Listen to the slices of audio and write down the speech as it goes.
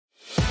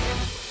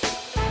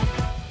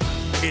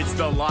It's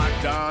the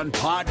Locked On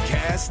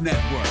Podcast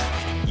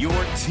Network, your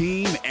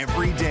team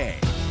every day.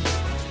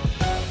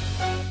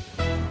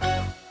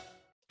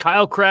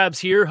 Kyle Krabs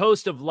here,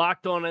 host of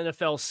Locked On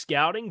NFL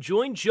Scouting.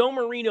 Join Joe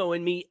Marino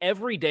and me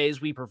every day as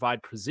we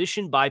provide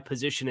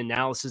position-by-position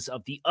analysis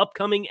of the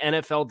upcoming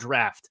NFL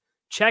Draft.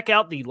 Check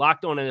out the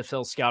Locked On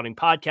NFL Scouting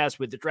podcast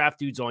with the Draft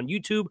Dudes on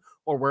YouTube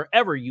or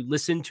wherever you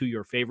listen to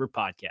your favorite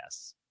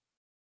podcasts.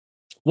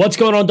 What's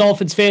going on,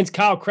 Dolphins fans?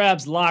 Kyle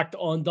Krabs, Locked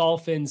On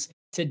Dolphins.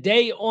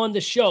 Today on the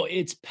show,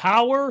 it's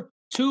Power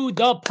to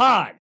the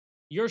Pod.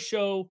 Your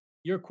show,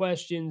 your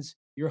questions,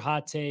 your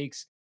hot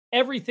takes,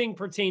 everything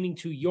pertaining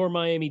to your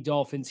Miami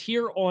Dolphins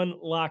here on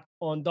Locked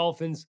On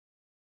Dolphins.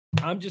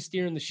 I'm just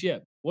steering the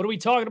ship. What are we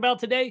talking about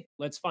today?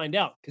 Let's find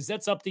out, because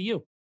that's up to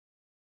you.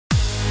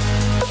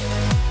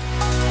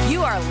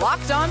 You are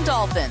Locked On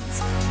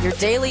Dolphins, your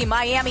daily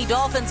Miami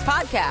Dolphins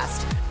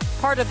podcast,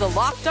 part of the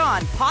Locked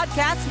On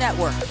Podcast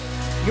Network,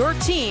 your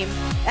team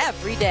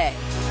every day.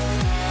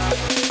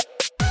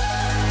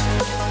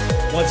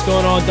 What's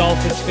going on,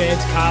 Dolphins fans?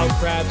 Kyle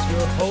Krabs,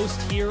 your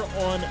host here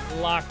on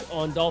Locked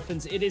On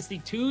Dolphins. It is the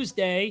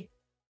Tuesday,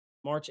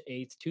 March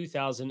 8th,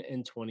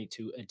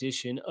 2022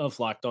 edition of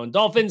Locked On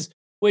Dolphins,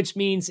 which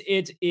means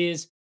it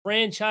is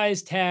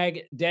franchise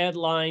tag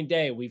deadline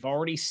day. We've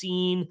already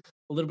seen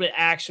a little bit of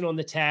action on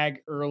the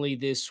tag early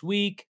this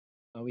week.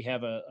 We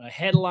have a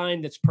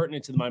headline that's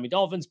pertinent to the Miami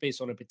Dolphins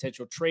based on a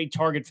potential trade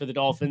target for the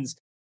Dolphins.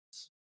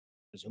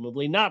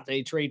 Presumably not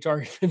a trade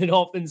target for the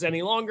Dolphins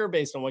any longer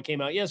based on what came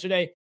out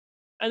yesterday.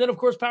 And then, of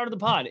course, Power to the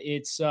Pod.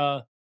 It's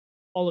all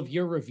of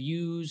your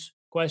reviews,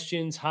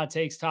 questions, hot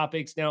takes,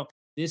 topics. Now,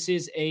 this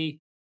is a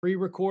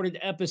pre-recorded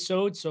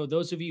episode, so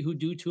those of you who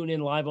do tune in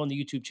live on the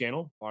YouTube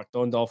channel, Locked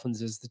On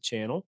Dolphins is the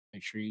channel.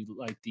 Make sure you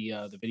like the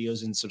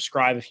videos and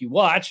subscribe if you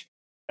watch.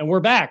 And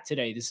we're back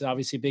today. This is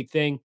obviously a big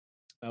thing.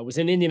 I was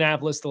in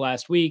Indianapolis the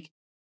last week.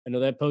 I know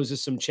that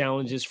poses some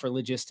challenges for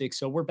logistics,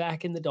 so we're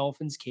back in the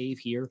Dolphins cave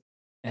here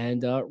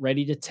and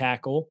ready to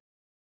tackle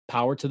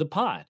Power to the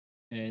Pod.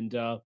 And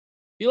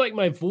feel like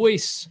my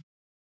voice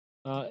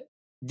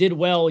did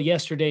well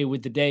yesterday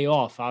with the day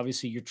off.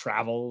 Obviously, your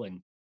travel and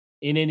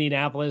in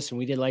Indianapolis, and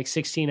we did like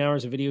 16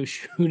 hours of video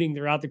shooting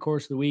throughout the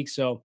course of the week.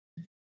 So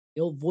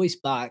the old voice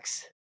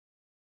box,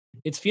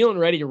 it's feeling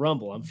ready to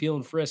rumble. I'm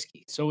feeling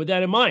frisky. So with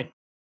that in mind,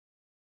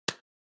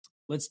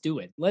 let's do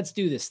it. Let's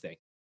do this thing.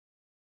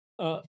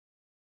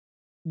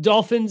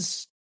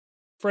 Dolphins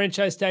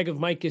franchise tag of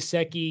Mike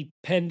Gesicki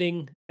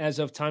pending as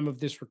of time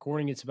of this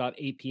recording. It's about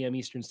 8 p.m.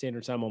 Eastern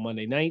Standard Time on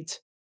Monday night.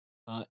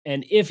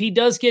 And if he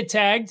does get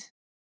tagged,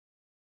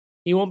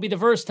 he won't be the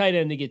first tight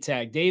end to get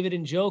tagged. David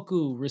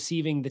Njoku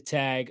receiving the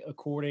tag,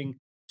 according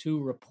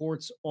to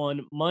reports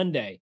on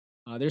Monday.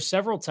 There's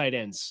several tight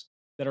ends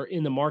that are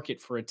in the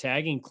market for a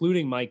tag,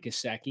 including Mike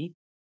Gesicki,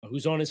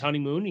 who's on his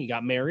honeymoon. He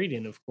got married,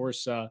 and of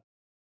course, when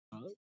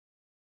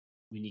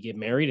you get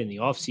married in the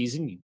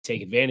offseason, you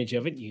take advantage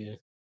of it. You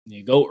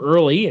go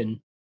early, and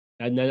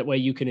that way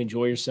you can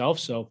enjoy yourself.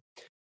 So,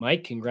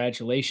 Mike,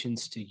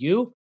 congratulations to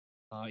you.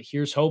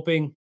 Here's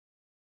hoping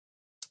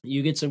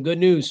you get some good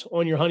news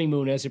on your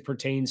honeymoon as it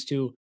pertains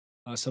to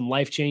some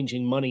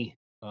life-changing money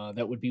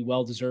that would be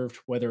well-deserved,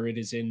 whether it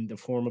is in the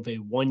form of a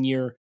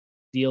one-year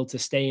deal to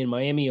stay in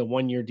Miami, a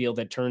one-year deal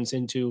that turns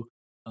into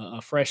a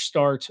fresh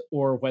start,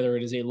 or whether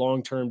it is a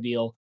long-term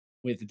deal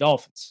with the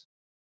Dolphins.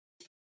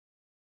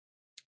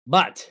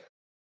 But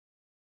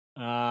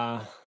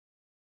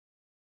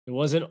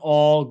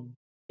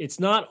it's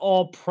not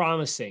all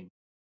promising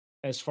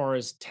as far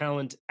as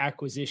talent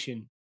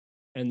acquisition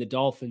and the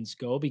Dolphins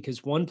go,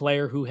 because one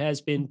player who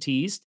has been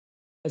teased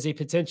as a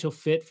potential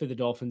fit for the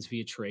Dolphins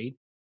via trade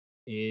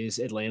is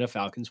Atlanta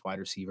Falcons wide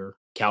receiver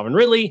Calvin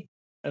Ridley.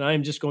 And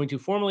I'm just going to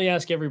formally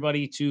ask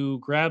everybody to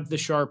grab the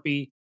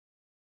Sharpie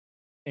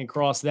and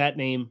cross that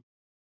name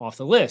off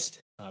the list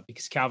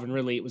because Calvin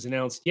Ridley, it was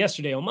announced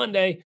yesterday on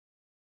Monday,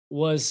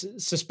 was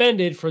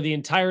suspended for the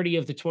entirety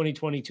of the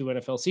 2022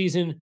 NFL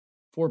season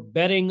for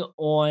betting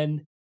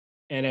on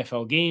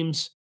NFL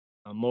games,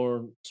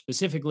 more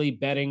specifically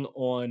betting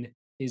on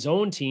his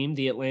own team,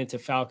 the Atlanta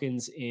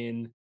Falcons,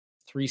 in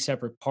 3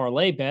 separate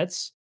parlay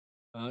bets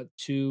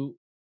to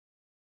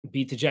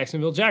beat the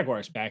Jacksonville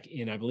Jaguars back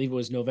in, I believe it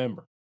was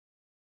November.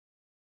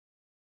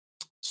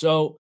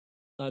 So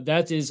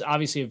that is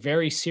obviously a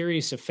very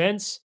serious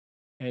offense,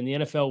 and the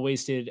NFL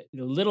wasted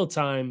little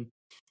time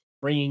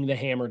bringing the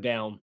hammer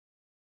down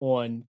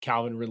on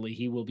Calvin Ridley.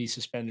 He will be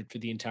suspended for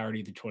the entirety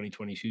of the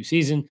 2022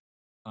 season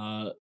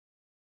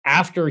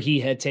after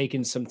he had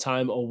taken some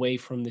time away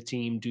from the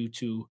team due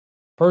to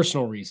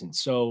personal reasons.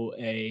 So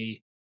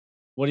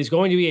what is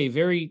going to be a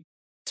very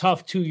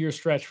tough 2-year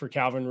stretch for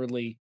Calvin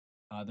Ridley,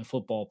 the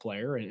football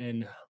player,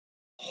 and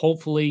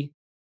hopefully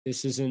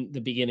this isn't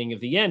the beginning of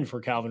the end for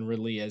Calvin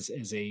Ridley as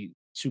a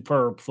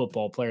superb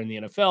football player in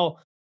the NFL.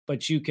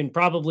 But you can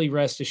probably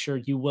rest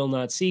assured you will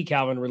not see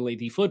Calvin Ridley,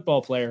 the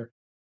football player,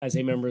 as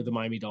a member of the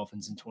Miami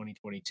Dolphins in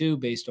 2022,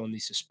 based on the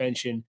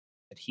suspension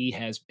that he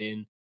has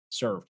been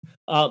served.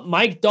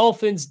 Mike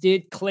Dolphins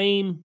did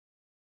claim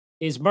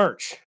his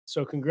merch.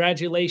 So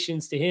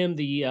congratulations to him.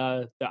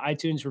 The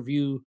iTunes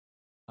review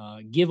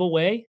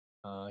giveaway.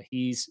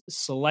 He's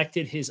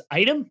selected his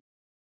item.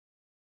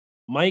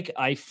 Mike,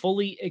 I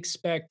fully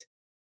expect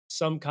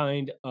some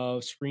kind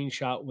of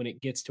screenshot when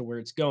it gets to where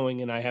it's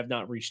going, and I have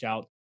not reached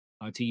out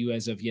to you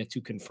as of yet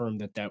to confirm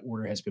that that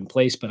order has been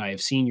placed, but I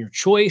have seen your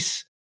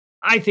choice.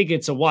 I think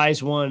it's a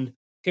wise one.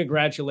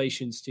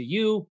 Congratulations to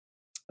you,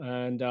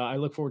 and I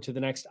look forward to the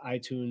next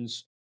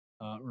iTunes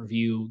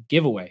review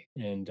giveaway.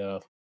 And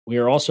we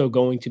are also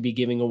going to be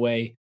giving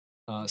away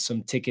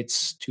some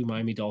tickets to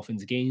Miami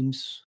Dolphins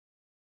games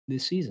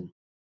this season.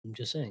 I'm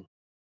just saying.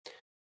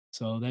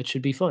 So that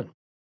should be fun.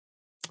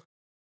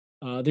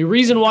 The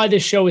reason why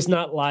this show is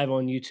not live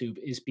on YouTube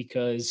is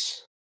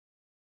because,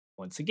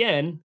 once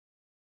again,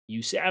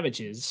 you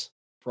savages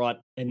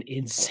brought an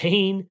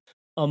insane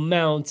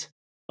amount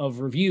of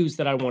reviews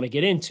that I want to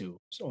get into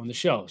on the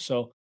show.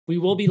 So we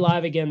will be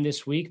live again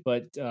this week,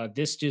 but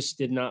this just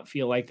did not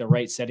feel like the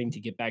right setting to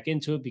get back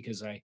into it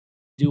because I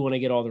do want to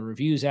get all the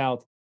reviews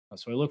out.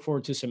 So I look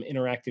forward to some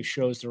interactive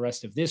shows the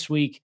rest of this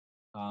week.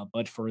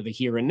 But for the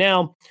here and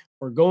now,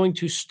 we're going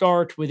to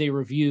start with a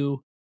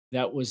review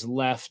that was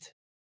left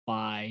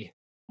by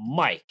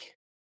Mike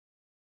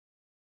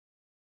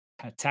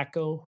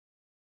Patacao.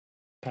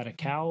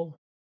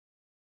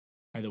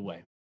 Either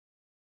way,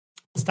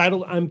 it's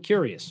titled "I'm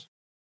Curious."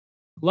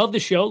 Love the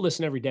show.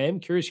 Listen every day. I'm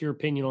curious your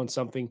opinion on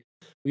something.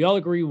 We all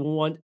agree we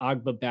want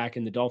Agba back,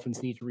 and the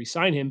Dolphins need to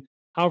re-sign him.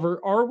 However,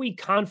 are we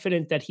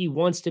confident that he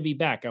wants to be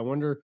back? I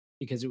wonder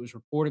because it was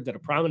reported that a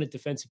prominent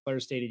defensive player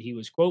stated he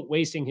was, quote,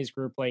 wasting his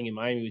career playing in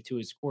Miami with Tua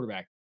as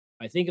quarterback.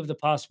 I think of the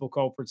possible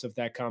culprits of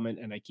that comment,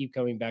 and I keep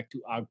coming back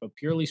to Agba.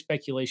 Purely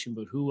speculation,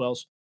 but who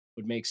else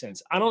would make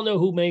sense? I don't know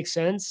who makes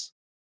sense,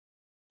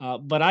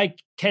 but I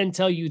can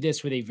tell you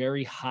this with a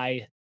very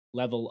high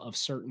level of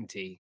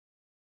certainty.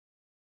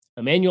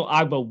 Emmanuel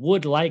Agba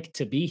would like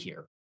to be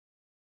here.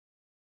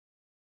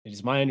 It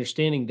is my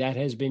understanding that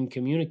has been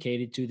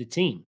communicated to the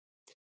team.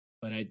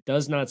 But it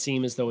does not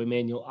seem as though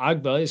Emmanuel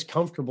Agba is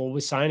comfortable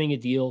with signing a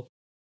deal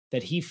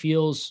that he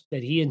feels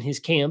that he and his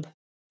camp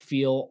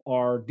feel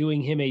are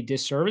doing him a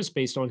disservice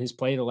based on his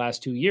play the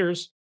last 2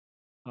 years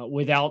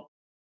without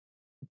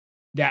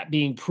that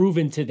being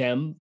proven to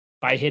them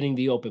by hitting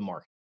the open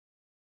market.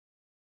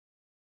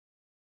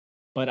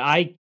 But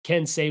I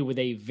can say with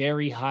a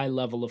very high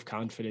level of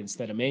confidence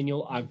that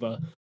Emmanuel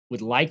Agba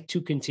would like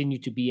to continue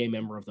to be a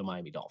member of the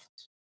Miami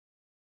Dolphins.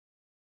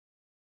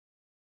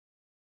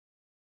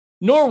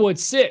 Norwood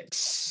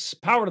 6,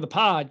 Power to the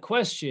Pod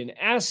question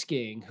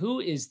asking, who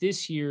is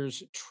this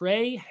year's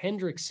Trey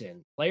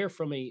Hendrickson, player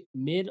from a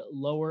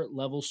mid-lower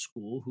level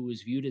school who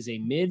is viewed as a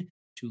mid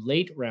to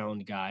late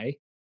round guy,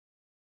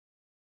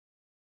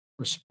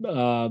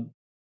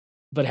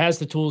 but has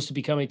the tools to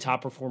become a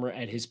top performer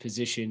at his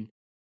position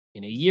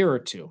in a year or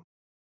two?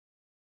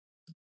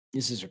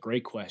 This is a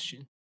great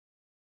question.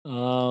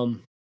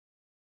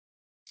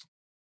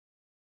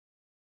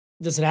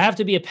 Does it have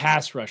to be a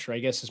pass rusher? I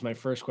guess is my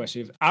first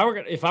question. If I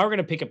were going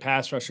to pick a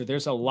pass rusher,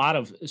 there's a lot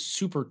of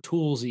super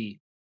toolsy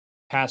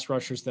pass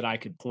rushers that I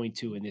could point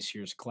to in this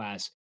year's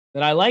class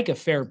that I like a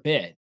fair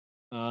bit.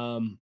 I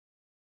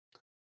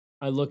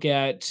look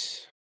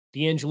at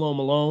D'Angelo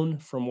Malone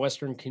from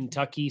Western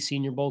Kentucky,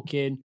 Senior Bowl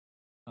kid.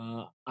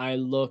 I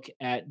look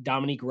at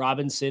Dominique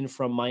Robinson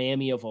from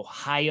Miami of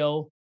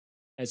Ohio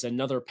as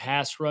another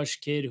pass rush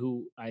kid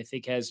who I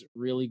think has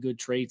really good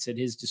traits at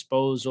his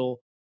disposal.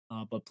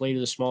 But played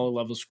at a smaller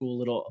level school,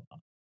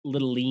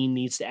 little lean,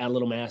 needs to add a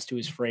little mass to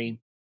his frame.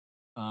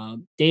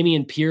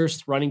 Damian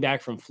Pierce, running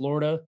back from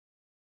Florida,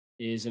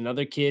 is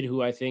another kid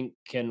who I think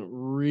can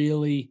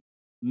really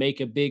make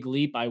a big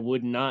leap. I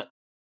would not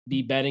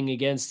be betting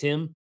against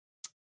him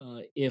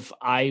if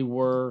I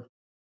were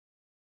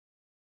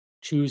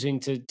choosing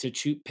to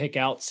pick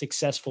out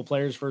successful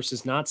players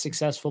versus not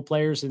successful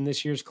players in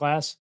this year's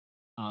class.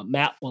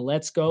 Matt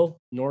Waletzko,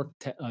 North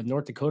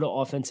Dakota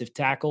offensive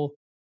tackle.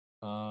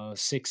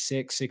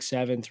 6'6",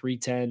 6'7",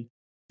 310,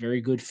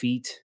 very good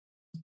feet.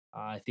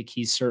 I think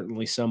he's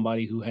certainly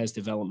somebody who has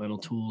developmental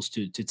tools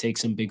to take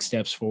some big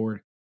steps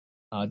forward.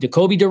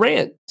 Jacoby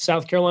Durant,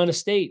 South Carolina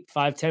State,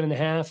 5'10 and a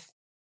half.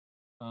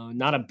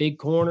 Not a big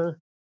corner,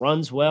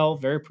 runs well,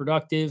 very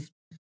productive.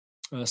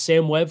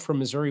 Sam Webb from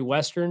Missouri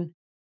Western,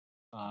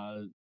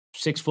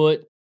 6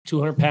 foot,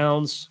 200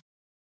 pounds.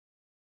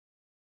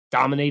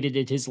 Dominated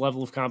at his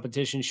level of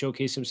competition,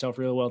 showcased himself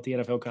really well at the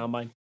NFL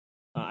Combine.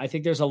 I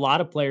think there's a lot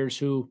of players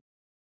who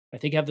I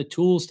think have the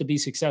tools to be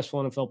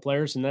successful NFL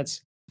players, and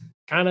that's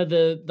kind of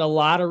the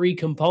lottery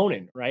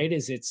component, right?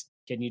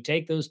 Can you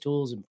take those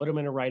tools and put them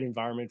in a right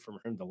environment for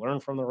him to learn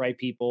from the right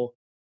people,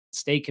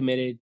 stay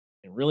committed,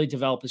 and really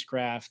develop his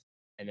craft,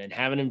 and then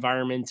have an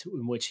environment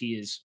in which he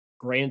is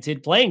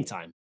granted playing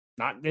time,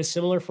 not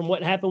dissimilar from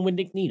what happened with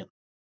Nick Needham.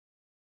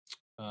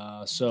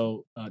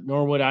 So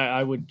Norwood,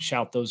 I would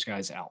shout those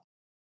guys out.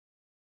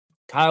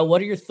 Kyle,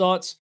 what are your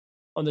thoughts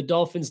on the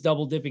Dolphins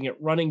double dipping at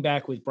running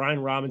back with Brian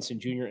Robinson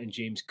Jr. and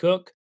James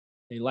Cook?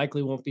 They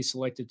likely won't be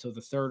selected till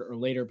the third or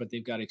later, but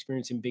they've got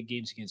experience in big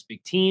games against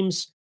big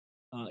teams.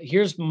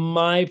 Here's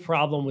my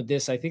problem with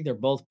this. I think they're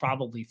both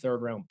probably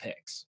third-round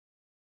picks.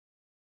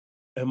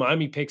 And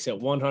Miami picks at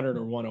 100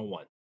 or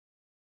 101.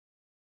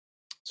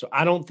 So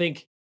I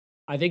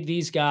think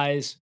these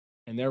guys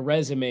and their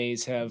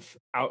resumes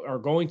are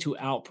going to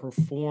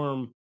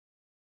outperform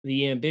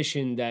the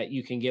ambition that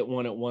you can get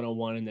one at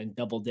 101 and then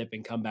double dip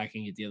and come back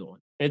and get the other one.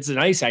 It's a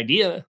nice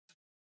idea.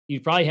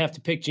 You'd probably have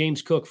to pick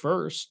James Cook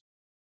first.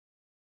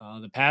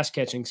 The pass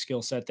catching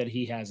skill set that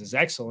he has is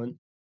excellent.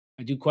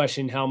 I do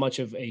question how much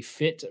of a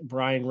fit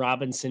Brian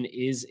Robinson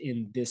is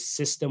in this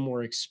system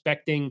we're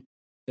expecting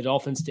the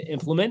Dolphins to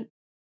implement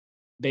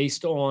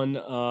based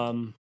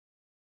on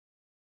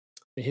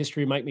the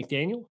history of Mike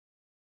McDaniel.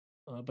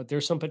 But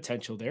there's some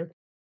potential there.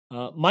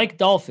 Mike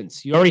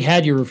Dolphins, you already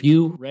had your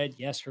review read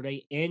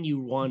yesterday and you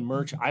won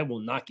merch. I will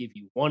not give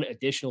you one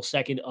additional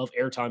second of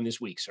airtime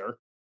this week, sir.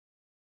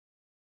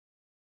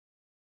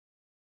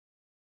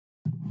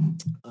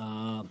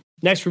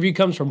 Next review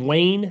comes from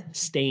Wayne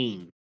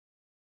Stain.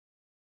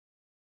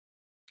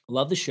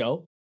 Love the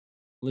show.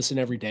 Listen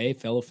every day.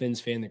 Fellow Fins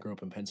fan that grew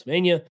up in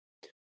Pennsylvania.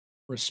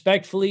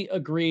 Respectfully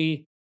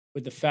agree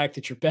with the fact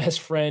that your best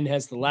friend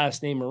has the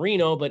last name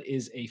Marino, but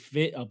is a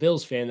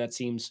Bills fan. That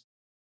seems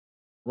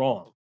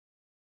wrong.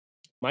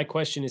 My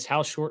question is,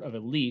 how short of a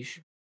leash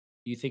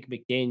do you think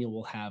McDaniel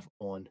will have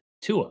on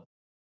Tua?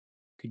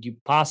 Could you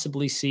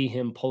possibly see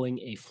him pulling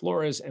a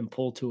Flores and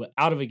pull Tua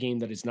out of a game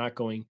that is not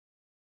going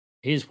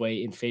his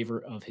way in favor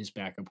of his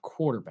backup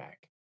quarterback?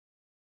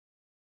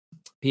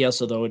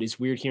 P.S. Although it is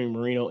weird hearing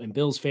Marino and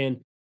Bills fan,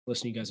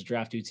 listen to you guys at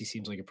Draft Dudes, he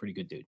seems like a pretty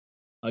good dude.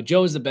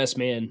 Joe is the best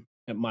man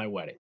at my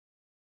wedding.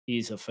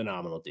 He's a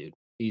phenomenal dude.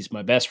 He's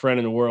my best friend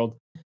in the world.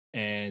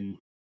 And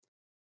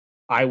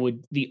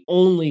the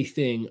only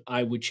thing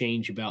I would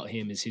change about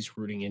him is his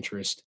rooting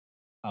interest.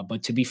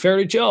 But to be fair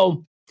to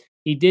Joe,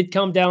 he did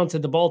come down to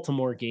the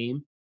Baltimore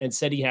game and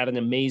said he had an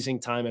amazing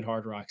time at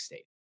Hard Rock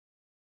Stadium.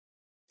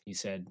 He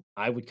said,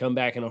 I would come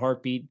back in a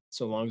heartbeat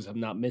so long as I'm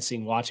not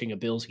missing watching a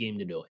Bills game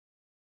to do it.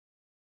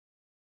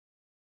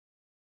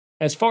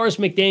 As far as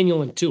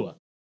McDaniel and Tua,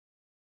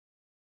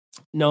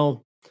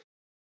 no.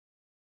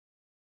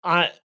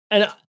 I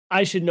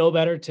should know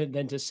better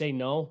than to say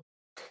no.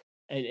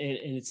 And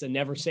it's a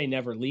never say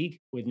never league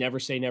with never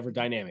say never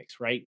dynamics,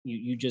 right?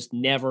 You just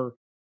never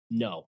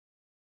know.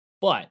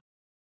 But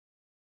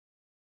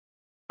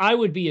I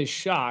would be as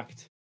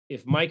shocked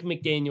if Mike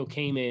McDaniel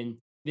came in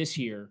this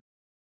year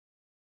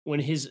when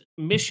his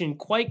mission,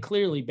 quite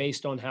clearly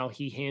based on how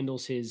he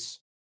handles his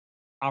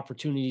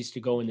opportunities to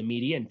go in the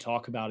media and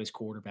talk about his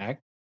quarterback,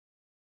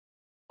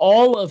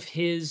 all of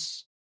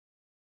his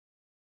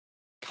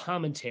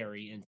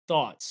commentary and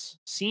thoughts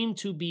seem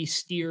to be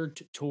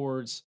steered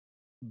towards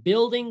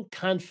building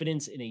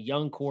confidence in a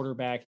young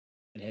quarterback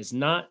that has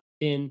not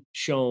been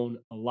shown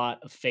a lot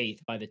of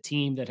faith by the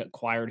team that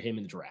acquired him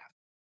in the draft.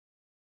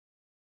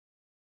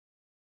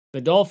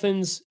 The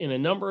Dolphins, in a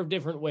number of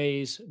different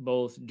ways,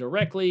 both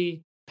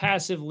directly,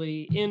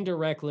 passively,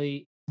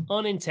 indirectly,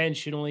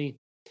 unintentionally,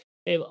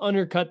 they've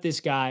undercut this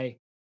guy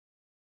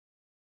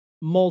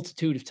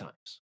multitude of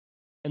times.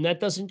 And that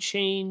doesn't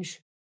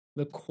change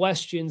the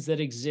questions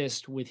that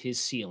exist with his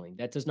ceiling.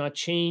 That does not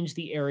change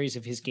the areas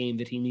of his game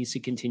that he needs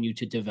to continue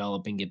to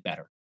develop and get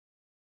better.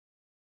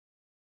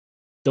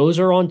 Those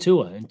are on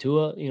Tua. And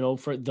Tua,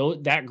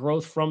 that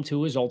growth from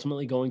Tua is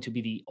ultimately going to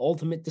be the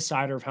ultimate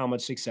decider of how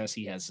much success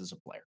he has as a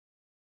player.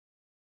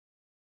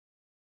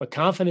 But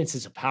confidence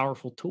is a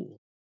powerful tool.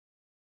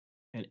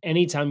 And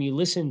anytime you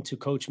listen to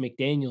Coach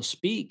McDaniel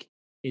speak,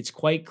 it's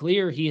quite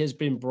clear he has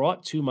been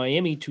brought to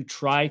Miami to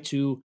try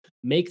to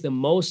make the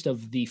most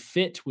of the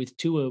fit with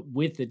Tua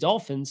with the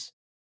Dolphins.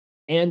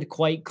 And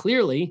quite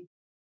clearly,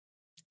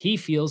 he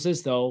feels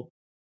as though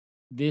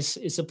this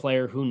is a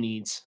player who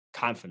needs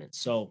confidence.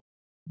 So,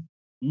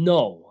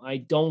 no, I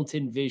don't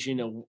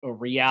envision a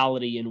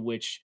reality in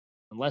which,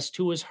 unless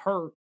Tua's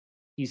hurt,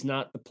 he's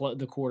not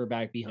the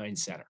quarterback behind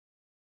center.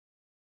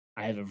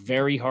 I have a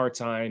very hard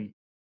time.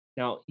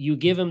 Now, you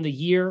give him the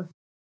year,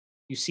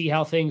 you see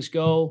how things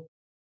go.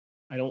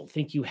 I don't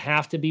think you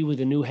have to be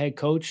with a new head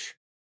coach.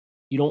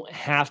 You don't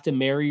have to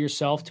marry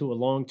yourself to a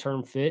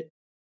long-term fit.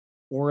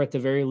 Or at the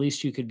very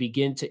least, you could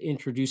begin to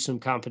introduce some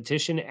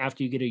competition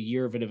after you get a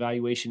year of an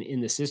evaluation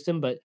in the system.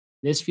 But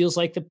this feels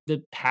like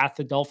the path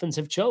the Dolphins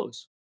have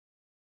chose.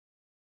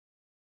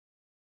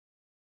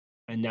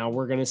 And now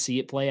we're going to see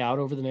it play out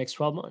over the next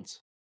 12 months,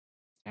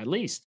 at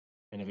least.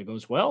 And if it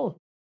goes well,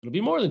 it'll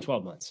be more than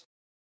 12 months.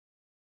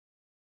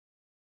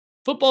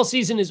 Football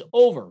season is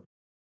over.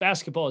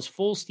 Basketball is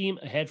full steam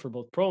ahead for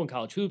both pro and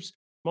college hoops.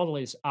 From all the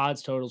latest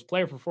odds, totals,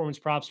 player performance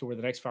props to where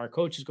the next fire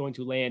coach is going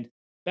to land,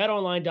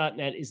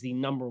 BetOnline.net is the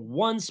number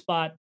one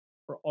spot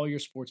for all your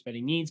sports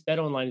betting needs.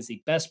 BetOnline is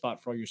the best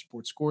spot for all your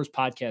sports scores,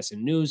 podcasts,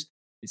 and news.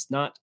 It's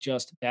not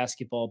just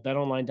basketball.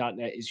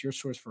 BetOnline.net is your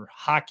source for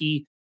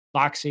hockey,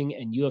 boxing,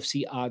 and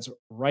UFC odds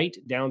right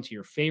down to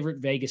your favorite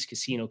Vegas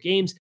casino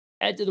games.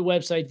 Head to the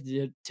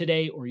website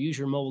today or use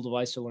your mobile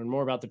device to learn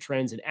more about the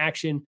trends in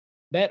action.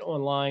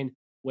 BetOnline,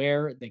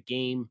 where the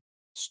game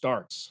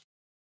starts.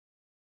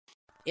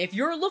 If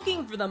you're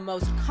looking for the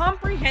most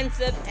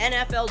comprehensive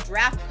NFL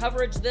draft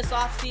coverage this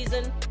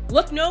offseason,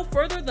 look no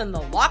further than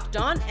the Locked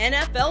On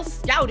NFL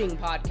Scouting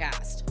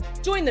Podcast.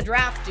 Join the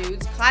draft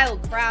dudes, Kyle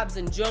Krabs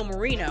and Joe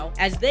Marino,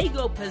 as they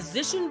go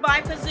position by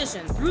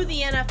position through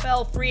the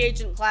NFL free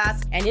agent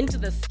class and into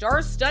the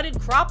star-studded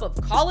crop of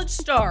college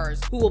stars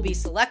who will be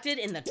selected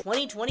in the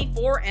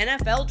 2024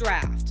 NFL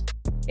Draft.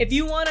 If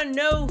you want to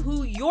know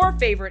who your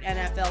favorite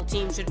NFL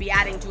team should be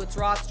adding to its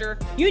roster,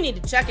 you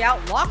need to check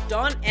out Locked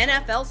On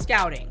NFL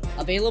Scouting,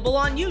 available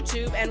on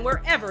YouTube and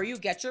wherever you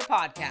get your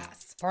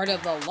podcasts. Part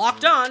of the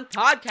Locked On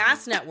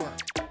Podcast Network,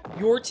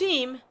 your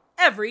team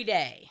every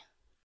day.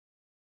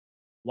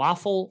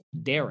 Waffle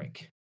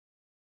Derek.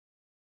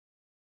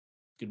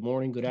 Good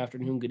morning, good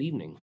afternoon, good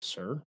evening,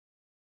 sir.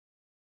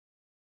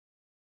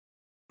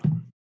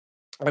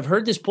 I've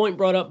heard this point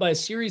brought up by a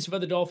series of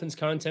other Dolphins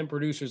content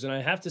producers, and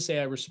I have to say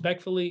I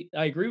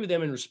agree with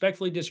them and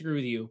respectfully disagree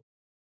with you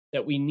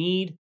that we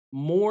need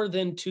more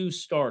than two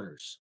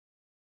starters,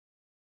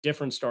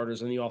 different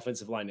starters on the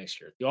offensive line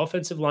next year. The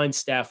offensive line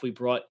staff we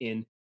brought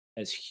in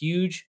has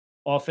huge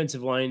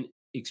offensive line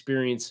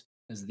experience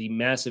as the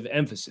massive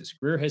emphasis.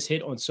 Greer has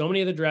hit on so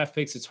many of the draft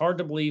picks, it's hard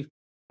to believe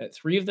that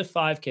 3 of the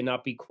 5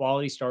 cannot be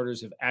quality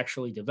starters if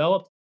actually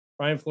developed.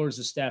 Brian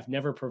Flores' staff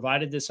never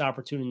provided this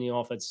opportunity on the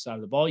offensive side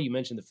of the ball. You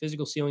mentioned the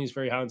physical ceiling is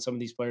very high on some of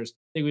these players.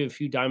 I think we have a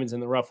few diamonds in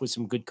the rough with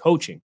some good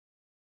coaching.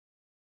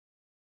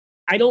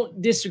 I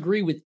don't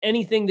disagree with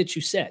anything that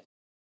you said.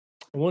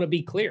 I want to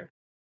be clear.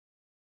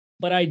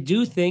 But I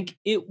do think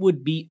it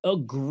would be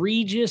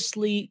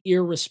egregiously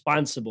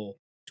irresponsible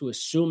to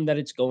assume that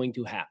it's going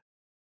to happen.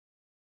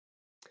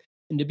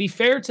 And to be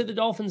fair to the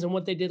Dolphins and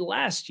what they did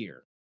last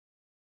year,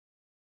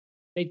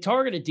 they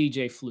targeted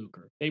DJ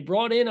Fluker. They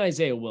brought in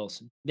Isaiah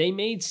Wilson. They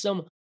made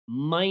some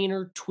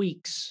minor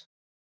tweaks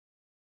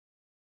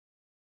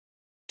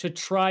to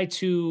try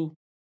to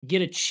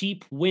get a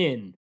cheap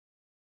win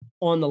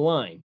on the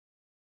line.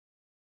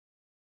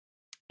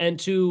 And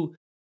to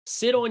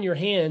sit on your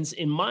hands,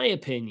 in my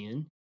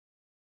opinion,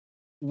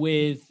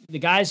 with the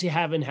guys you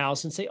have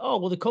in-house and say, oh,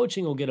 well, the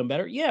coaching will get them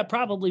better. Yeah,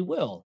 probably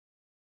will.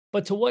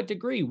 But to what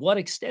degree? What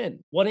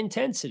extent? What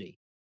intensity?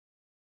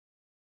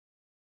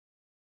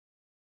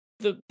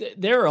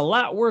 There are a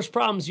lot worse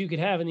problems you could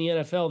have in the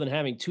NFL than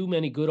having too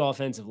many good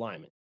offensive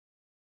linemen.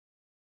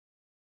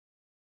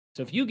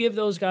 So if you give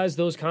those guys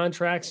those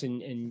contracts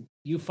and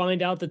you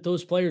find out that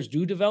those players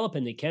do develop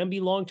and they can be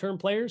long-term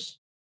players,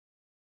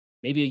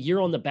 maybe a year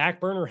on the back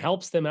burner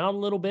helps them out a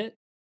little bit,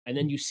 and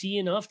then you see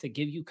enough to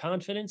give you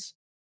confidence,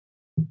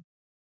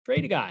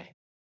 trade a guy.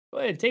 Go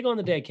ahead, take on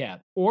the dead cap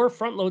or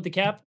front load the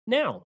cap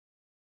now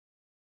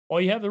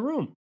while you have the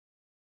room.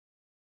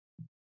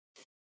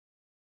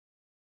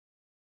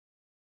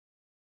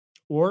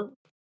 Or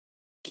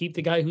keep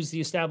the guy who's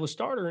the established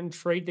starter and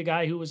trade the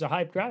guy who was a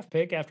hype draft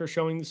pick after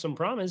showing some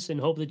promise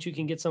and hope that you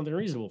can get something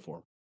reasonable for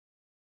him.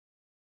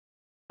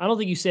 I don't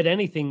think you said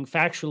anything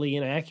factually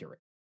inaccurate.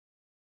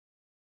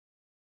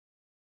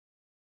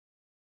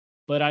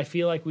 But I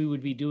feel like we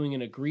would be doing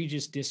an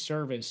egregious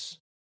disservice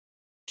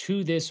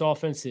to this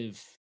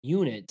offensive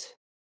unit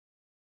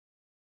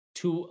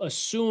to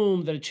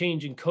assume that a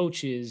change in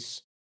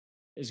coaches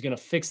is going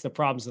to fix the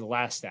problems of the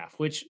last staff,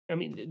 which, I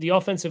mean, the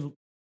offensive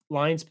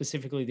line,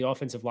 specifically the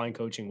offensive line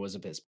coaching, was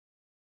abysmal.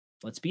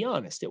 Let's be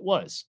honest, it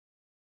was.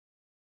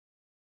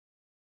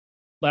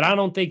 But I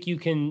don't think you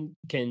can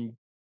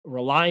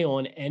rely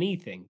on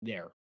anything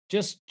there.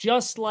 Just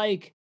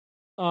like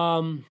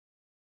I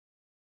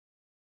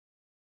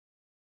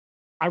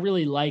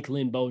really like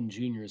Lynn Bowden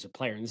Jr. as a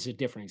player, and this is a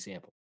different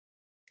example.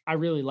 I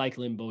really like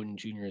Lynn Bowden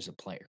Jr. as a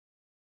player.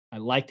 I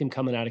liked him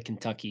coming out of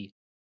Kentucky.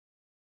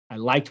 I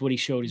liked what he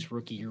showed his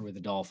rookie year with the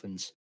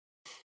Dolphins.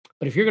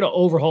 But if you're going to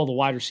overhaul the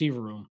wide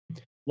receiver room,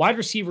 wide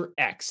receiver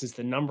X is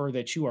the number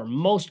that you are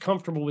most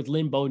comfortable with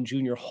Lynn Bowden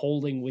Jr.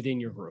 holding within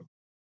your group.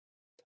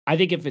 I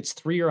think if it's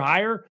 3 or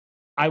higher,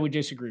 I would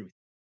disagree with you.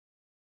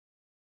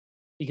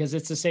 Because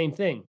it's the same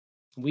thing.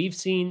 We've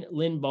seen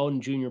Lynn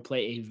Bowden Jr. play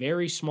a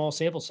very small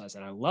sample size,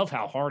 and I love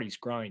how hard he's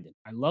grinding.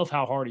 I love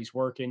how hard he's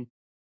working.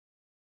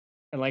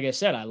 And like I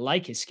said, I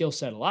like his skill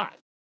set a lot.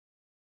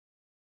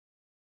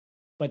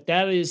 But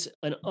that is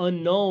an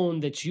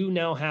unknown that you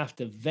now have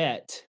to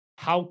vet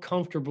how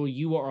comfortable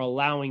you are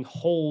allowing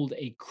hold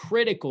a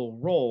critical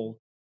role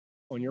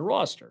on your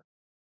roster.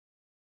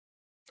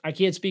 I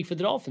can't speak for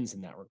the Dolphins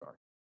in that regard.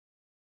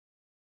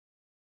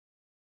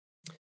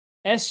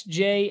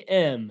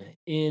 SJM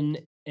in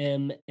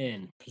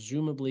MN,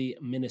 presumably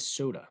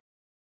Minnesota.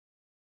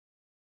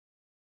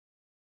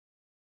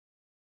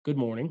 Good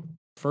morning.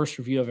 First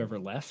review I've ever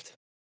left.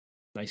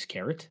 Nice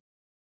carrot.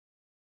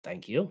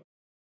 Thank you.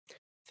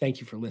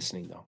 Thank you for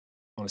listening, though,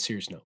 on a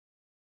serious note.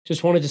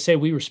 Just wanted to say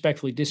we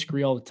respectfully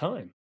disagree all the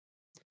time.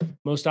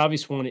 Most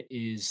obvious one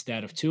is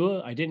that of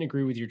Tua. I didn't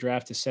agree with your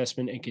draft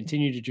assessment and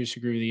continue to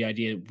disagree with the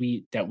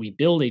idea that we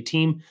build a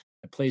team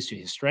that plays to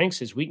his strengths.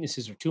 His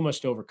weaknesses are too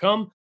much to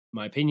overcome, in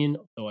my opinion,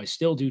 though I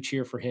still do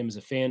cheer for him as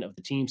a fan of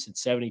the team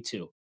since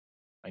 72.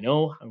 I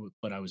know,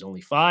 but I was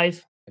only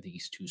 5. I think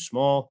he's too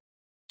small,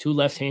 too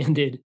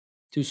left-handed,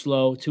 too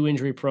slow, too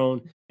injury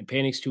prone, and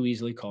panics too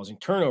easily, causing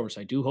turnovers.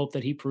 I do hope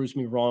that he proves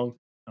me wrong.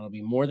 I'll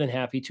be more than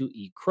happy to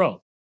eat crow.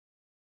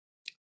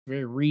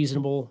 Very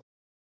reasonable.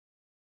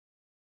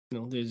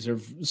 These are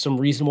some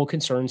reasonable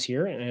concerns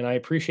here, and I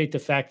appreciate the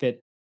fact that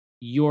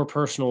your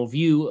personal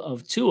view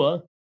of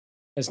Tua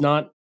has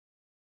not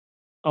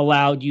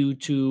allowed you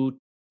to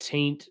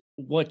taint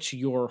what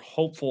your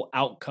hopeful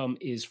outcome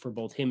is for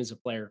both him as a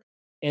player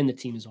and the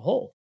team as a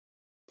whole.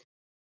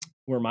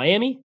 We're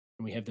Miami,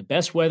 and we have the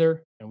best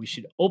weather, and we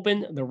should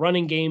open the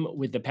running game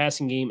with the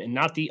passing game and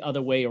not the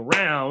other way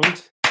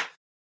around,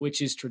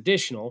 which is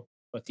traditional,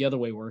 but the other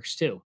way works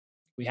too.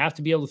 We have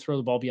to be able to throw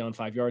the ball beyond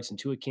 5 yards, and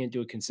Tua can't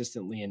do it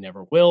consistently and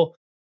never will.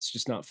 It's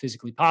just not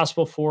physically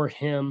possible for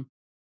him.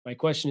 My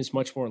question is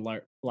much more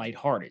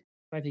lighthearted.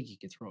 I think he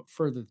could throw it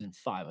further than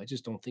 5. I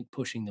just don't think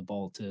pushing the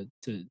ball to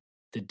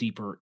the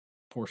deeper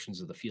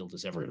portions of the field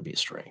is ever going to be a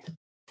strength.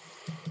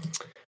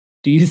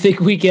 Do you think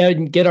we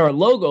can get our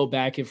logo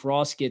back if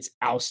Ross gets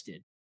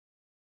ousted?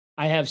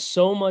 I have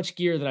so much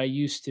gear that I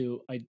used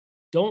to. I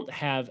don't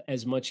have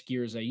as much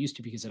gear as I used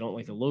to because I don't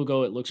like the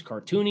logo. It looks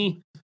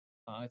cartoony.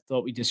 I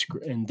thought we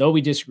disagree, and though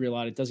we disagree a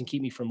lot, it doesn't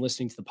keep me from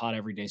listening to the pod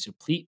every day. So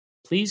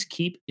please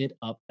keep it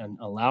up and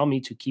allow me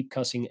to keep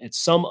cussing at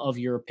some of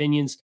your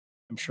opinions.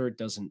 I'm sure it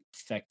doesn't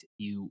affect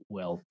you.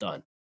 Well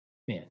done.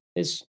 Man,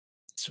 this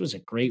was a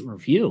great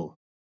review.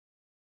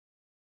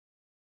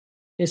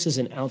 This is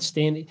an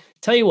outstanding.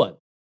 Tell you what,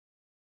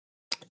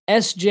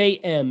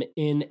 SJM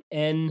in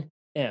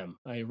NM.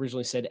 I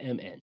originally said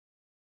MN.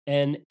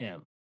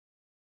 NM.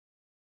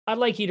 I'd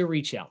like you to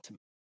reach out to me.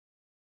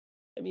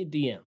 Send me a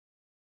DM.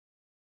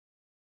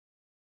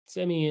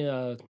 Send me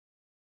a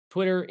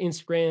Twitter,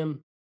 Instagram,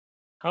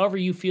 however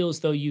you feel as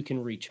though you can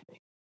reach me.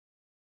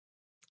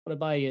 I want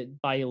to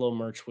buy you a little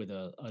merch with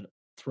a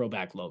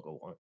throwback logo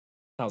on it.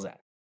 How's that?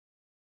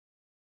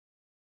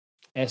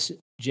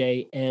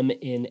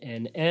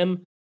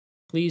 SJMNNM.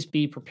 Please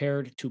be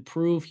prepared to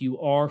prove you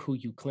are who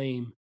you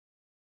claim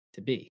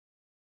to be.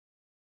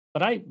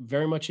 But I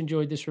very much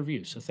enjoyed this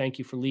review, so thank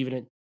you for leaving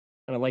it.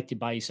 And I'd like to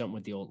buy you something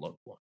with the old logo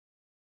on.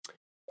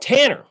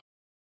 Tanner.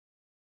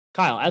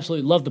 Kyle,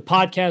 absolutely love the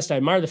podcast. I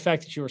admire the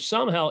fact that you are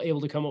somehow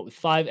able to come up with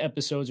 5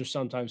 episodes or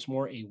sometimes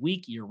more a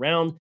week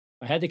year-round.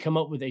 I had to come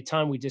up with a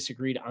time we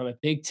disagreed. I'm a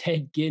big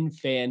Ted Ginn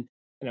fan,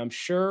 and I'm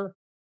sure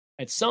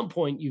at some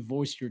point you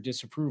voiced your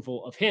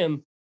disapproval of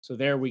him. So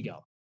there we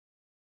go.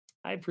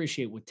 I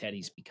appreciate what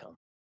Teddy's become.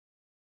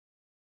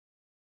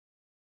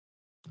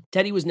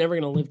 Teddy was never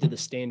going to live to the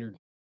standard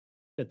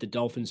that the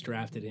Dolphins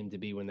drafted him to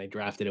be when they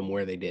drafted him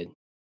where they did,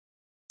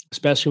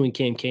 especially when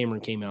Cam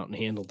Cameron came out and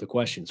handled the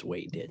questions the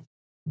way he did.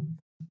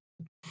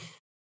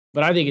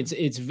 But I think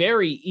it's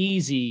very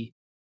easy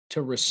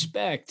to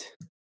respect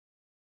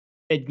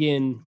Ted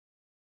Ginn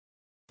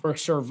for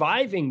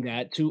surviving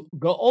that to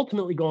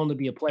ultimately go on to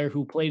be a player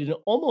who played in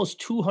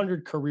almost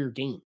 200 career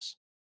games,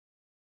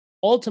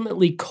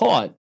 ultimately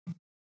caught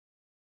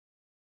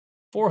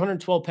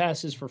 412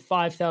 passes for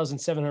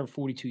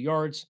 5,742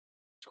 yards,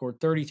 scored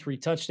 33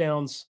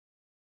 touchdowns.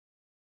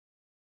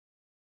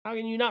 How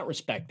can you not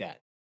respect that?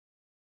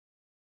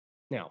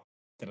 Now,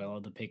 did I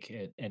love the pick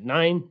at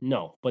 9?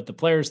 No. But the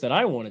players that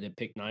I wanted to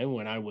pick 9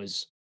 when I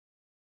was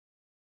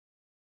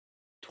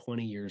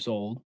 20 years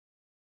old.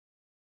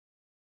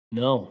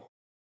 No.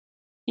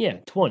 Yeah,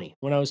 20.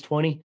 When I was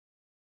 20,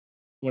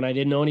 when I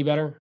didn't know any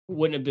better,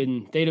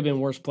 they'd have been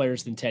worse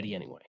players than Teddy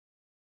anyway.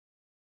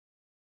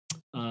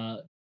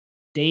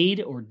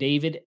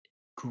 David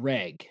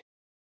Greg.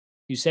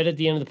 You said at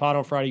the end of the pod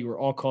on Friday you were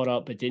all caught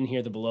up but didn't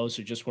hear the below,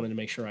 so just wanted to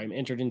make sure I'm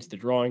entered into the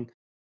drawing.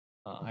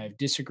 I have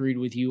disagreed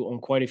with you on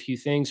quite a few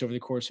things over the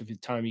course of the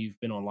time you've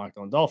been on Locked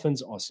On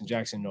Dolphins. Austin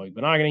Jackson, Noah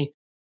Benogany.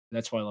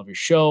 That's why I love your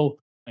show.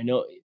 I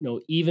know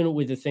even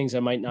with the things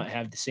I might not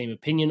have the same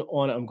opinion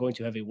on, I'm going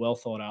to have a well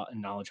thought out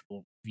and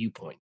knowledgeable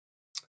viewpoint.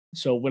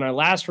 So when I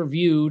last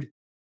reviewed,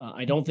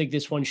 I don't think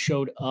this one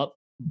showed up,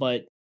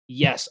 but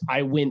yes,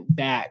 I went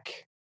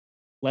back,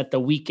 let the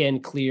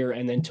weekend clear,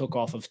 and then took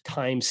off of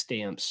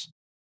timestamps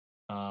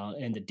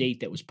and the date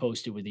that was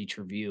posted with each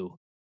review.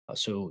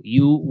 So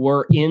you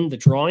were in the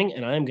drawing,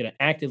 and I'm going to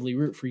actively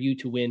root for you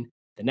to win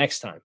the next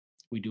time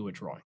we do a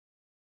drawing.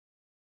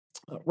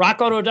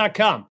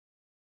 RockAuto.com.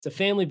 It's a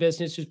family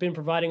business who's been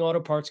providing auto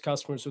parts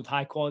customers with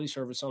high-quality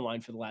service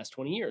online for the last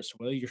 20 years. So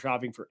whether you're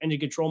shopping for engine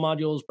control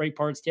modules, brake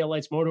parts,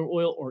 taillights, motor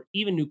oil, or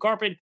even new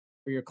carpet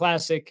for your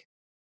classic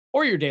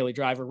or your daily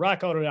driver,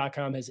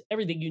 RockAuto.com has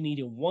everything you need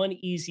in one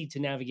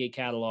easy-to-navigate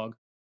catalog.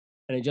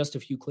 And in just a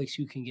few clicks,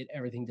 you can get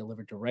everything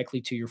delivered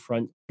directly to your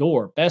front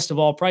door. Best of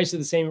all, prices are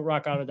the same at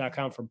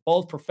RockAuto.com for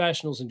both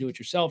professionals and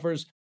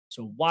do-it-yourselfers.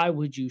 So why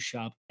would you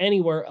shop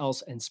anywhere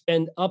else and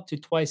spend up to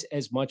twice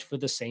as much for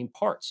the same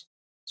parts?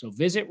 So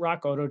visit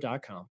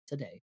RockAuto.com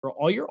today for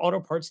all your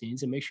auto parts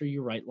needs and make sure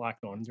you write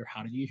Locked On under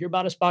How Did You Hear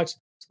About Us box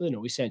so they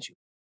know we sent you.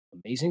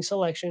 Amazing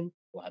selection,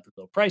 reliable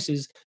low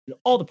prices, and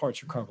all the parts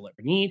your car will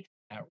ever need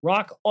at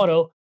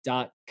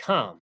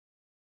RockAuto.com.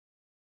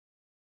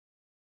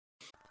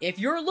 If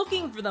you're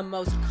looking for the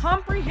most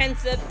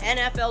comprehensive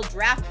NFL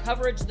draft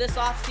coverage this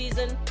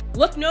offseason,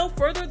 Look no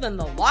further than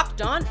the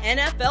Locked On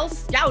NFL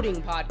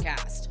Scouting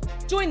Podcast.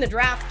 Join the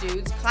draft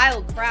dudes,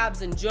 Kyle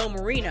Krabs and Joe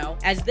Marino,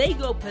 as they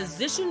go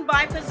position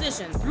by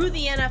position through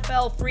the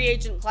NFL free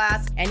agent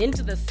class and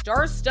into the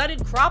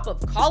star-studded crop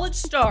of college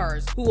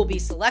stars who will be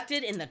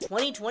selected in the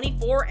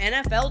 2024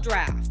 NFL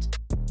Draft.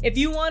 If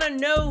you want to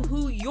know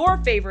who your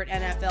favorite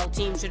NFL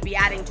team should be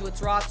adding to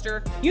its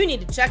roster, you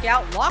need to check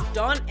out Locked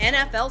On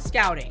NFL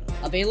Scouting,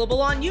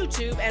 available on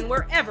YouTube and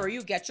wherever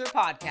you get your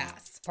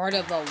podcasts. Part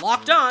of the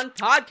Locked On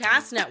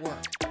Podcast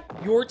Network,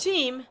 your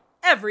team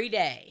every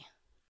day.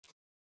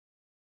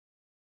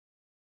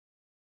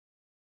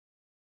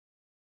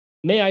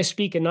 May I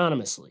speak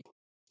anonymously?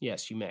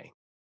 Yes, you may.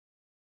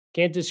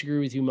 Can't disagree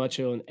with you much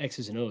on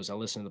X's and O's. I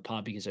listen to the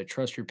pod because I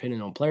trust your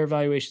opinion on player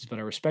evaluations, but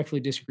I respectfully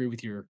disagree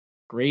with your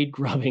grade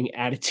grubbing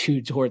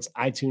attitude towards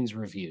iTunes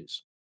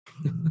reviews.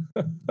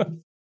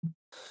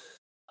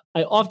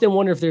 I often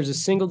wonder if there's a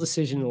single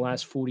decision in the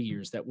last 40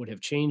 years that would have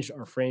changed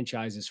our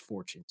franchise's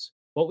fortunes.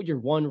 What would your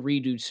one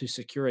redo to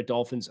secure a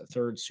Dolphins'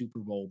 third Super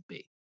Bowl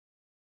be?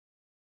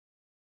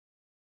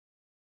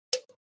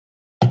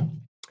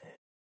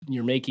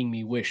 You're making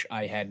me wish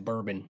I had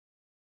bourbon.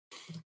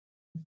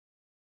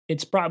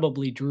 It's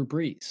probably Drew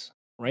Brees,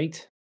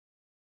 right?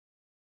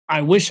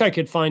 I wish I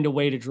could find a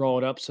way to draw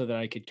it up so that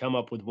I could come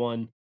up with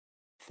one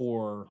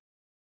for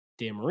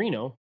Dan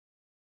Marino.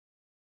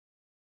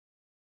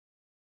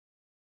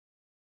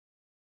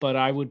 But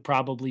I would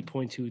probably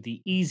point to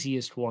the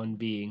easiest one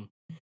being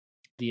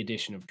the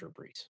addition of Drew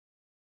Brees.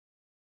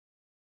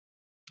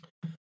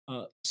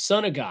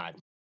 Son of God.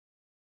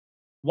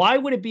 Why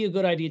would it be a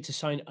good idea to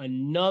sign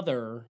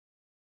another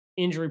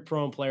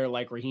injury-prone player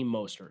like Raheem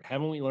Mostert?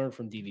 Haven't we learned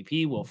from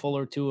DVP, Will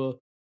Fuller, Tua,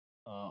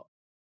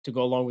 to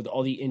go along with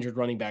all the injured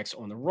running backs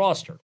on the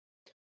roster?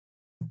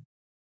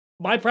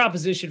 My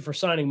proposition for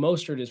signing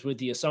Mostert is with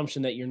the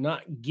assumption that you're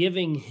not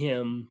giving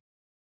him,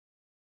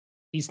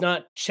 he's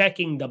not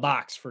checking the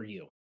box for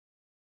you.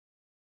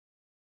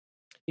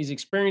 He's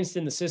experienced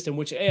in the system,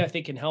 which I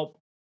think can help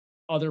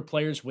other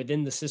players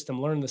within the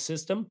system learn the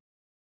system.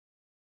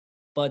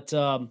 But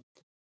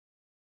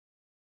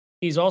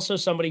he's also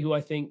somebody who I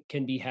think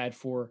can be had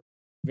for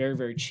very,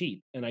 very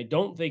cheap. And I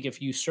don't think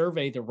if you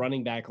survey the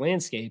running back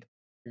landscape,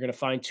 you're going to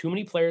find too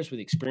many players with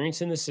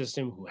experience in the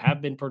system who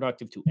have been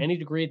productive to any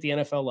degree at the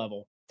NFL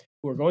level,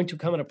 who are going to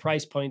come at a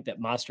price point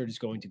that Mostert is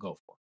going to go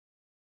for.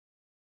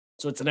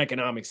 So it's an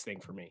economics thing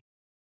for me.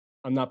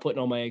 I'm not putting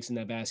all my eggs in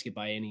that basket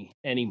by any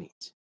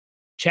means.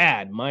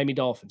 Chad, Miami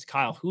Dolphins.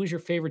 Kyle, who is your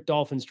favorite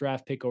Dolphins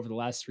draft pick over the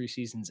last 3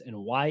 seasons, and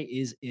why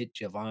is it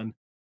Javon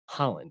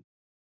Holland?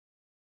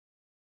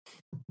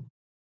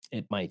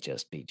 It might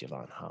just be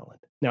Javon Holland.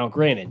 Now,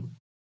 granted,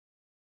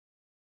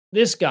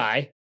 this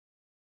guy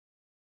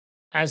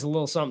has a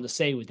little something to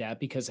say with that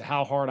because of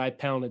how hard I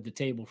pounded the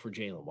table for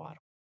Jalen Waddle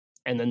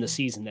and then the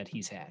season that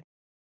he's had.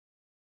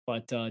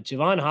 But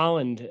Javon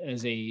Holland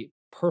as a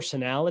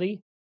personality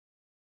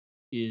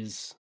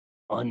is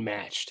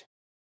unmatched.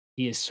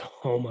 He is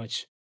so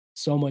much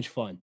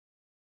fun.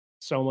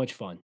 So much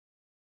fun.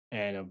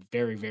 And a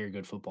very, very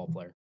good football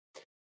player.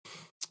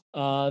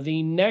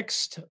 The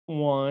next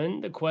one,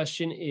 the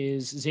question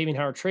is Xavier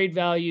Howard trade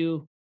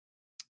value.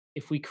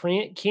 If we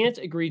can't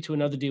agree to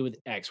another deal with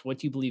X, what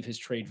do you believe his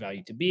trade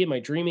value to be? Am I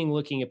dreaming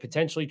looking at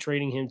potentially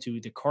trading him to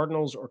the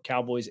Cardinals or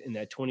Cowboys in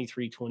that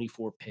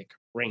 23-24 pick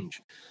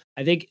range?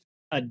 I think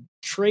a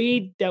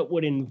trade that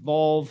would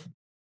involve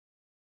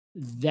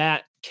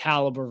that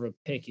caliber of a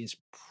pick is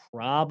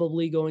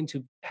probably going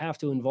to have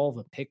to involve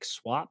a pick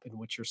swap in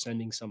which you're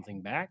sending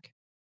something back.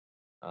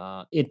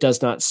 It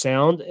does not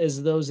sound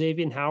as though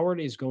Xavier Howard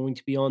is going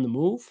to be on the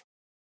move.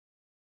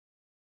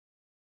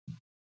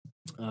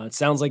 It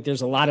sounds like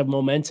there's a lot of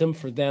momentum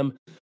for them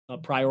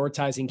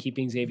prioritizing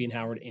keeping Xavier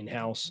Howard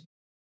in-house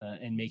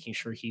and making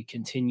sure he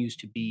continues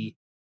to be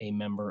a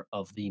member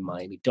of the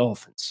Miami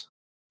Dolphins.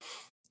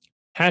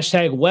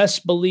 Hashtag Wes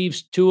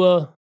believes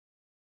Tua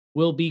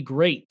will be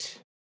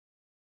great.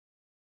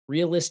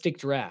 Realistic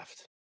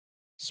draft.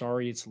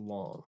 Sorry, it's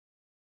long.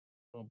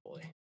 Oh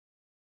boy.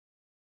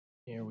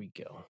 Here we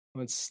go.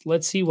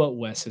 Let's see what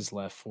Wes has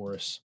left for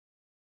us.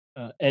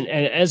 And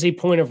as a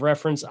point of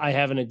reference, I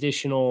have an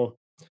additional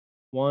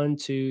 1,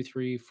 2,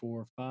 3,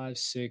 4, 5,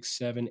 6,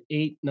 7,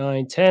 8,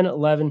 9, 10,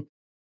 11,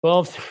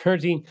 12,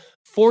 13,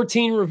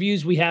 14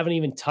 reviews we haven't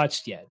even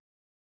touched yet.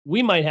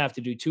 We might have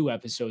to do 2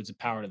 episodes of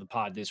Power to the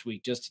Pod this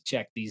week just to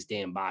check these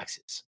damn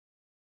boxes.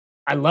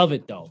 I love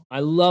it, though. I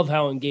love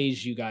how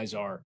engaged you guys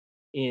are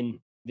in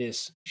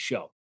this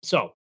show.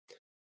 So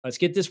let's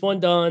get this one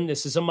done.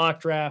 This is a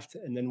mock draft,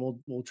 and then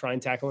we'll try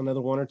and tackle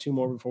another 1 or 2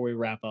 more before we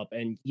wrap up.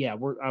 And yeah,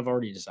 I've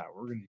already decided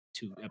we're going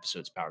to do 2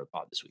 episodes of Power to the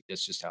Pod this week.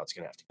 That's just how it's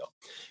going to have to go.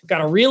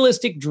 Got a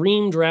realistic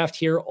dream draft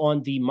here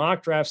on the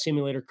Mock Draft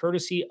Simulator,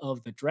 courtesy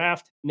of the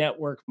Draft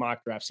Network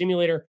Mock Draft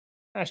Simulator.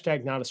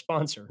 Hashtag not a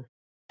sponsor,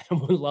 and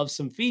would love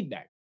some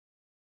feedback.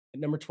 At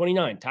number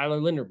 29, Tyler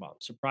Linderbaum.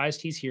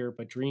 Surprised he's here,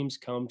 but dreams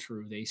come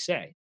true, they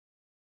say.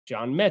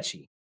 John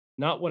Mechie.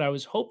 Not what I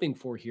was hoping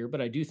for here,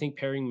 but I do think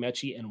pairing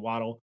Mechie and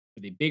Waddle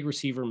with a big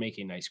receiver make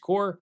a nice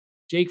core.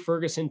 Jake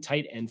Ferguson,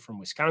 tight end from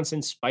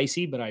Wisconsin.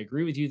 Spicy, but I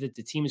agree with you that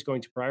the team is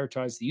going to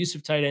prioritize the use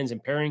of tight ends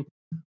and pairing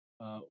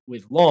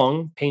with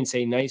Long paints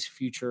a nice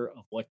future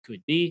of what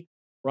could be.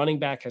 Running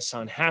back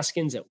Hassan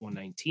Haskins at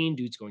 119.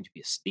 Dude's going to be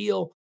a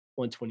steal.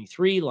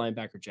 123.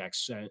 Linebacker Jack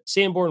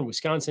Sanborn,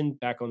 Wisconsin.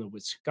 Back on the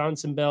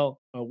Wisconsin bell.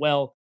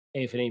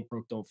 Hey, if it ain't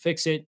broke, don't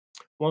fix it.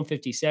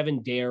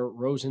 157. Dare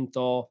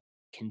Rosenthal,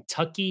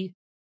 Kentucky.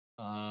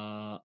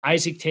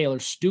 Isaac Taylor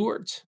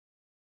Stewart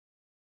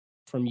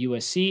from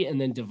USC. And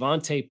then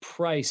Devontae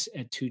Price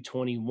at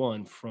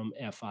 221 from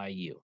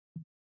FIU.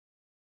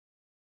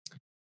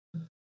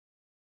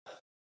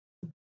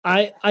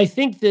 I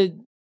think that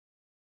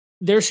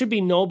there should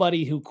be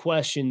nobody who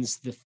questions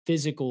the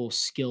physical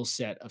skill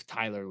set of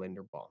Tyler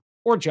Linderbaum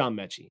or John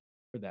Mechie,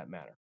 for that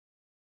matter.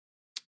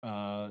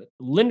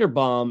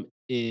 Linderbaum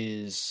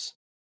is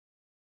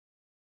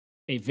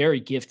a very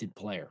gifted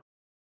player,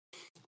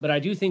 but I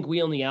do think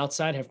we on the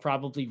outside have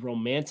probably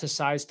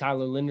romanticized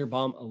Tyler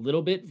Linderbaum a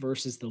little bit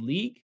versus the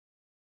league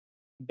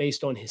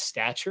based on his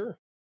stature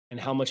and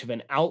how much of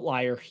an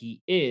outlier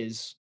he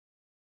is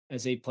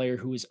as a player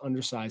who is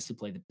undersized to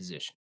play the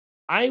position.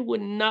 I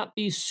would not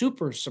be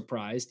super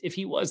surprised if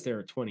he was there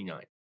at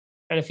 29.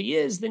 And if he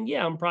is, then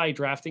yeah, I'm probably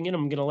drafting it.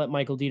 I'm going to let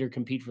Michael Dieter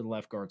compete for the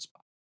left guard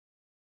spot.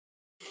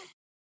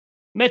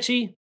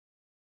 Mechie,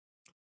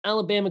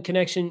 Alabama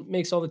connection,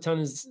 makes all the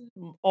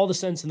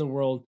sense in the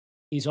world.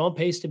 He's on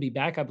pace to be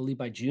back, I believe,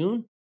 by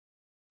June.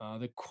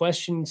 The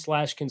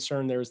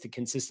question/concern there is the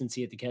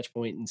consistency at the catch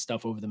point and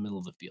stuff over the middle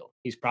of the field.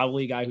 He's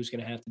probably a guy who's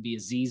going to have to be a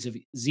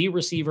Z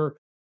receiver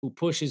who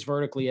pushes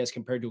vertically as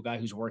compared to a guy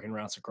who's working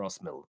routes across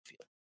the middle of the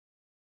field.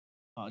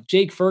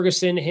 Jake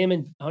Ferguson, him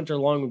and Hunter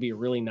Long would be a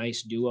really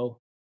nice duo.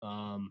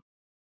 I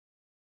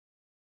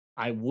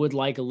would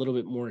like a little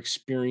bit more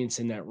experience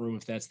in that room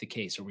if that's the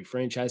case. Are we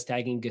franchise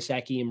tagging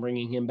Gesicki and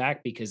bringing him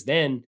back? Because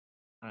then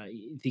I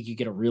think you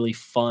get a really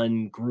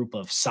fun group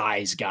of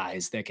size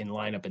guys that can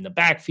line up in the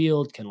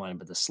backfield, can line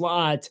up in the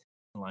slot,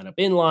 can line up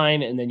in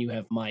line, and then you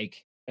have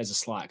Mike as a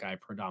slot guy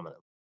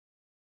predominantly.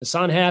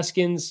 Hassan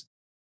Haskins,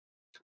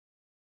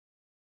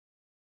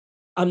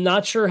 I'm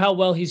not sure how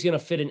well he's going to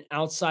fit an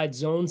outside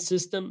zone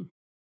system,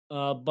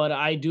 but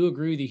I do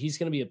agree with you. He's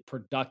going to be a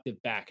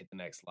productive back at the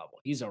next level.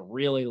 He's a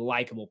really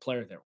likable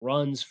player that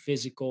runs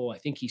physical. I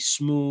think he's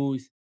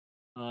smooth.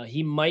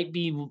 He might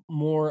be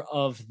more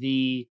of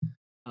the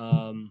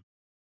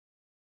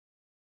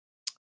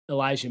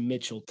Elijah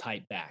Mitchell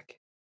type back,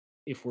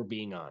 if we're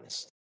being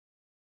honest.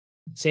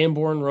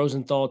 Sanborn,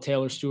 Rosenthal,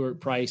 Taylor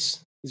Stewart,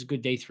 Price is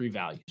good day 3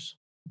 values.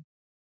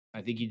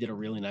 I think you did a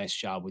really nice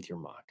job with your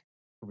mock,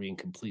 for being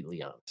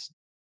completely honest.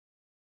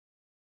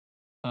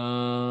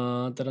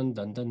 Dun,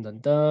 dun, dun, dun,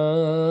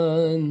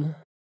 dun.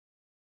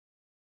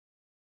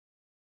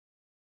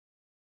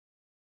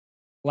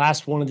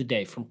 Last one of the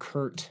day from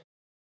Kurt.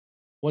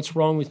 What's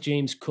wrong with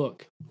James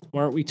Cook?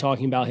 Why aren't we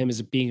talking about him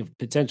as being a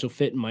potential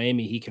fit in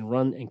Miami? He can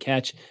run and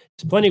catch.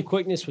 His plenty of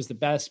quickness, was the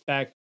best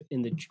back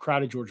in the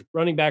crowded Georgia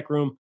running back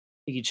room. I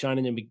think he'd shine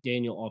in the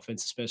McDaniel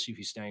offense, especially if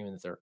you snag him in the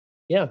third.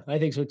 Yeah, I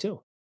think so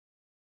too.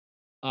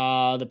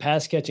 The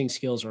pass catching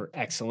skills are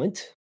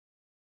excellent.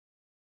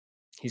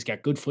 He's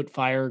got good foot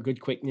fire,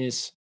 good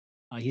quickness.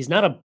 He's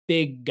not a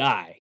big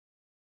guy.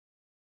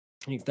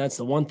 I think that's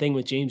the one thing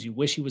with James. You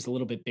wish he was a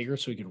little bit bigger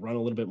so he could run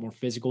a little bit more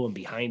physical and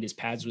behind his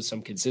pads with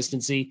some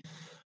consistency.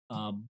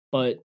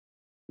 But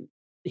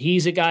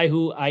he's a guy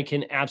who I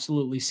can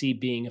absolutely see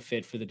being a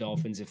fit for the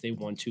Dolphins if they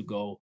want to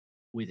go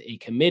with a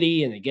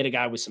committee and they get a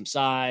guy with some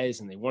size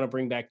and they want to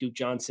bring back Duke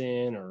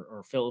Johnson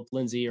or Philip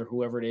Lindsay or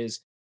whoever it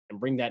is and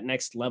bring that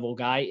next level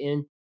guy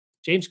in.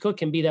 James Cook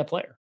can be that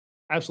player.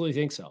 Absolutely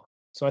think so.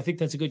 So I think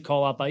that's a good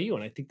call out by you.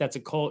 And I think that's a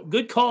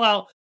good call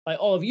out by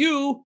all of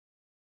you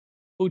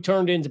who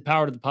turned into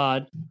Power to the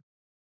Pod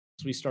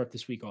as we start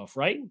this week off,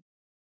 right?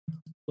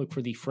 Look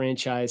for the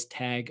franchise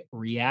tag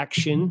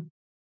reaction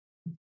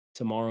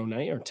tomorrow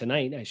night, or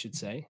tonight, I should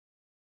say,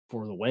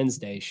 for the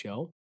Wednesday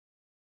show.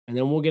 And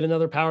then we'll get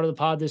another Power to the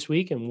Pod this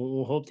week, and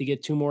we'll hope to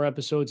get 2 more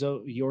episodes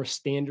of your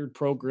standard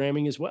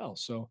programming as well.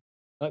 So,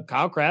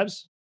 Kyle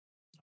Krabs,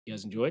 you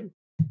guys enjoyed?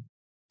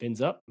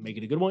 Pins up, make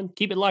it a good one.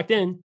 Keep it locked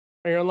in.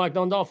 You're on Locked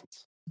On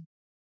Dolphins.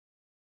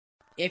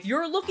 If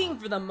you're looking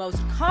for the most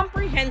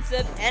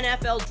comprehensive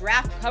NFL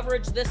draft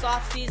coverage this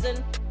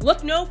offseason,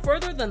 look no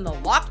further than the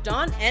Locked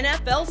On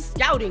NFL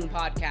Scouting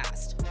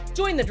Podcast.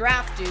 Join the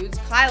draft dudes,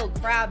 Kyle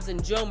Krabs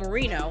and Joe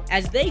Marino,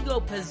 as they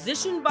go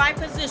position by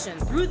position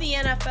through the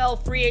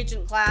NFL free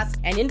agent class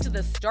and into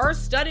the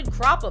star-studded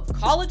crop of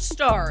college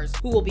stars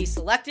who will be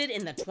selected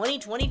in the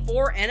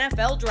 2024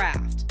 NFL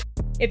Draft.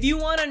 If you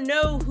want to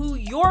know who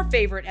your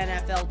favorite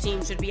NFL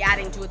team should be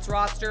adding to its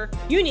roster,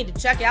 you need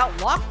to check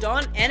out Locked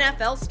On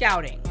NFL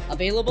Scouting,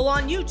 available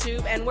on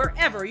YouTube and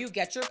wherever you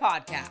get your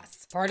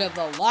podcasts. Part of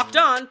the Locked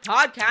On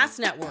Podcast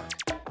Network,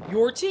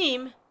 your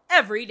team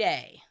every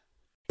day.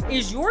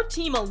 Is your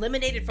team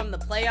eliminated from the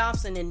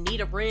playoffs and in need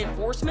of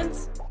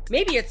reinforcements?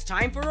 Maybe it's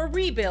time for a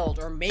rebuild,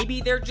 or maybe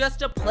they're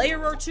just a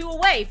player or two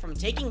away from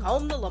taking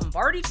home the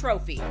Lombardi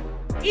Trophy.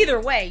 Either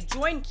way,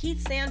 join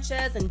Keith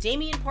Sanchez and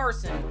Damian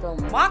Parson for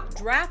Mock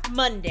Draft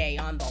Monday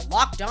on the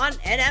Locked On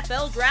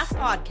NFL Draft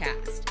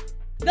Podcast.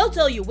 They'll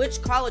tell you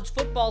which college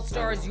football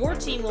stars your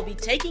team will be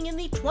taking in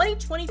the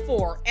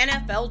 2024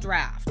 NFL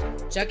Draft.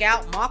 Check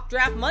out Mock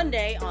Draft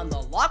Monday on the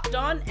Locked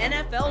On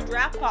NFL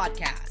Draft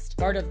Podcast,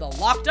 part of the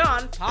Locked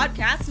On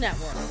Podcast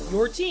Network,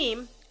 your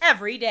team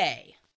every day.